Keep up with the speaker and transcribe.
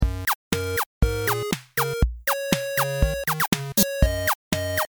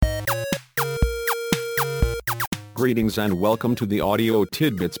Greetings and welcome to the Audio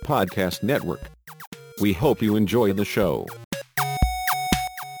Tidbits Podcast Network. We hope you enjoy the show.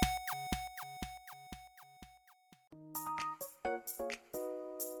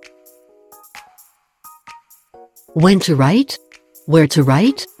 When to write? Where to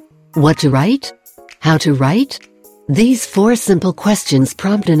write? What to write? How to write? These 4 simple questions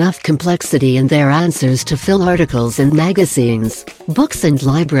prompt enough complexity in their answers to fill articles and magazines, books and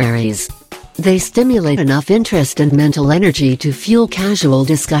libraries. They stimulate enough interest and mental energy to fuel casual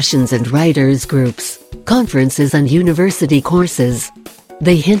discussions and writers' groups, conferences and university courses.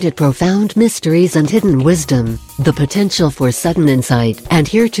 They hint at profound mysteries and hidden wisdom, the potential for sudden insight and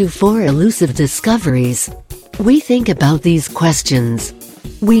heretofore elusive discoveries. We think about these questions.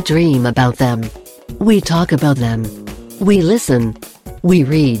 We dream about them. We talk about them. We listen. We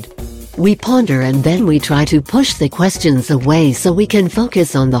read. We ponder and then we try to push the questions away so we can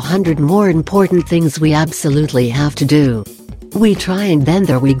focus on the 100 more important things we absolutely have to do. We try and then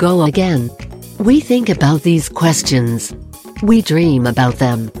there we go again. We think about these questions. We dream about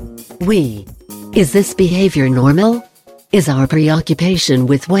them. Is this behavior normal? Is our preoccupation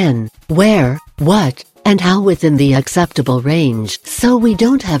with when, where, what, and how within the acceptable range so we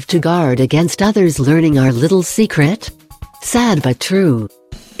don't have to guard against others learning our little secret? Sad but true.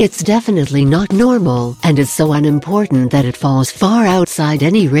 It's definitely not normal and is so unimportant that it falls far outside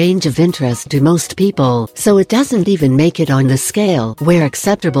any range of interest to most people, so it doesn't even make it on the scale where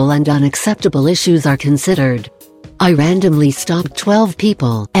acceptable and unacceptable issues are considered. I randomly stopped 12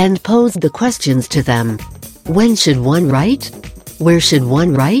 people and posed the questions to them. When should one write? Where should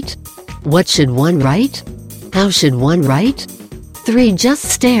one write? What should one write? How should one write? 3 just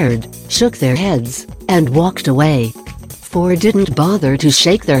stared, shook their heads, and walked away. 4 didn't bother to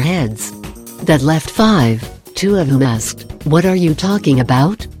shake their heads. That left 5, 2 of whom asked, "What are you talking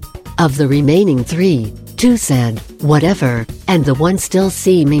about?" Of the remaining 3, 2 said, "Whatever," and the one still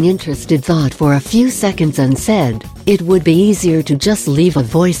seeming interested thought for a few seconds and said, "It would be easier to just leave a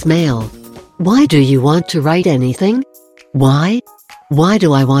voicemail." Why do you want to write anything? Why? Why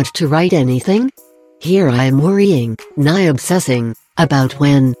do I want to write anything? Here I am worrying, nigh obsessing, about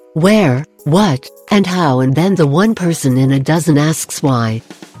when, where, what, and how, and then the one person in a dozen asks why.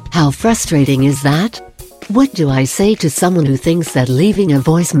 How frustrating is that? What do I say to someone who thinks that leaving a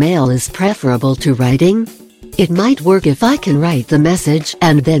voicemail is preferable to writing? It might work if I can write the message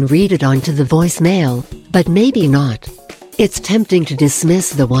and then read it onto the voicemail, but maybe not. It's tempting to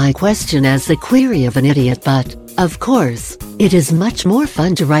dismiss the why question as the query of an idiot, but, of course, it is much more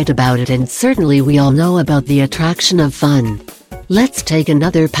fun to write about it, and certainly we all know about the attraction of fun. Let's take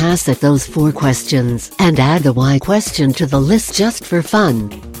another pass at those 4 questions and add the why question to the list just for fun.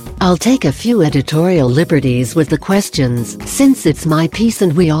 I'll take a few editorial liberties with the questions since it's my piece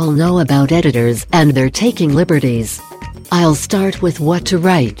and we all know about editors and they're taking liberties. I'll start with what to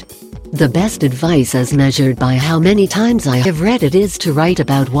write. The best advice as measured by how many times I have read it is to write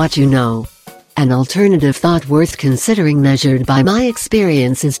about what you know. An alternative thought worth considering measured by my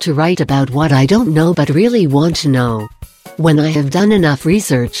experience is to write about what I don't know but really want to know. When I have done enough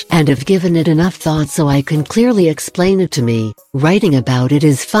research and have given it enough thought so I can clearly explain it to me, writing about it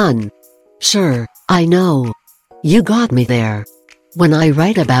is fun. Sure, I know. You got me there. When I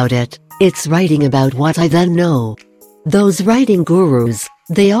write about it, it's writing about what I then know. Those writing gurus,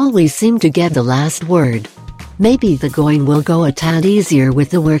 they always seem to get the last word. Maybe the going will go a tad easier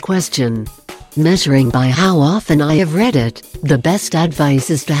with the where question. Measuring by how often I have read it, the best advice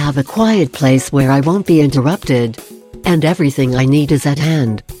is to have a quiet place where I won't be interrupted. And everything I need is at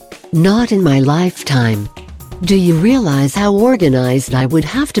hand. Not in my lifetime. Do you realize how organized I would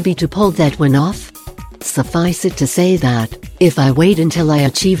have to be to pull that one off? Suffice it to say that, if I wait until I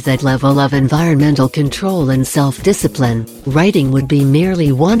achieve that level of environmental control and self-discipline, writing would be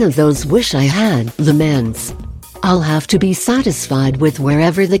merely one of those wish I had laments. I'll have to be satisfied with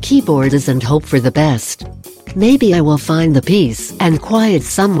wherever the keyboard is and hope for the best. Maybe I will find the peace and quiet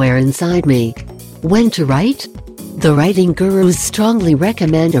somewhere inside me. When to write? The writing gurus strongly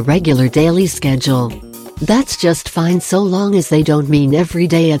recommend a regular daily schedule. That's just fine so long as they don't mean every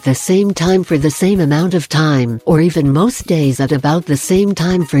day at the same time for the same amount of time, or even most days at about the same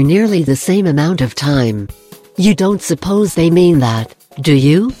time for nearly the same amount of time. You don't suppose they mean that, do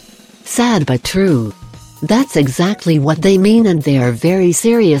you? Sad but true. That's exactly what they mean, and they are very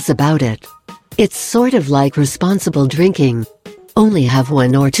serious about it. It's sort of like responsible drinking. Only have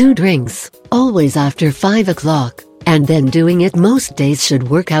 1 or 2 drinks, always after 5 o'clock, and then doing it most days should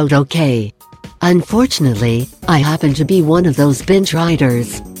work out okay. Unfortunately, I happen to be one of those binge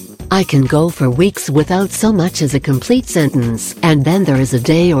writers. I can go for weeks without so much as a complete sentence, and then there is a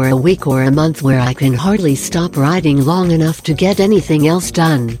day or a week or a month where I can hardly stop writing long enough to get anything else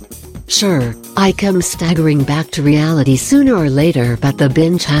done. Sure, I come staggering back to reality sooner or later, but the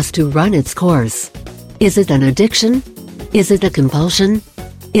binge has to run its course. Is it an addiction? Is it a compulsion?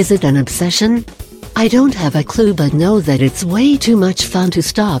 Is it an obsession? I don't have a clue, but know that it's way too much fun to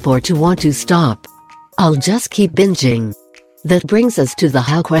stop or to want to stop. I'll just keep binging. That brings us to the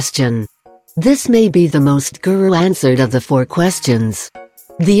how question. This may be the most guru answered of the 4 questions.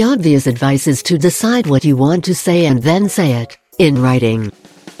 The obvious advice is to decide what you want to say and then say it, in writing.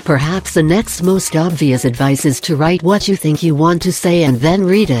 Perhaps the next most obvious advice is to write what you think you want to say and then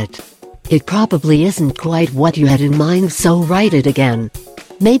read it. It probably isn't quite what you had in mind, so write it again.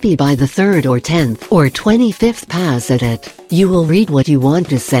 Maybe by the 3rd or 10th or 25th pass at it, you will read what you want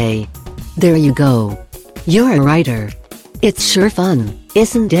to say. There you go. You're a writer. It's sure fun,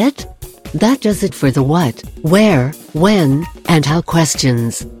 isn't it? That does it for the what, where, when, and how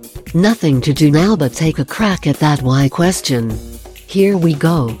questions. Nothing to do now but take a crack at that why question. Here we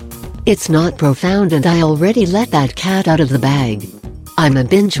go. It's not profound, and I already let that cat out of the bag. I'm a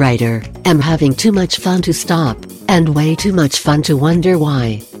binge writer, am having too much fun to stop, and way too much fun to wonder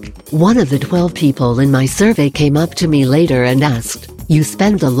why. One of the 12 people in my survey came up to me later and asked, "You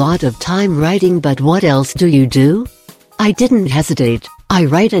spend a lot of time writing, but what else do you do?" I didn't hesitate. I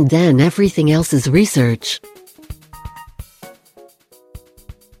write, and then everything else is research.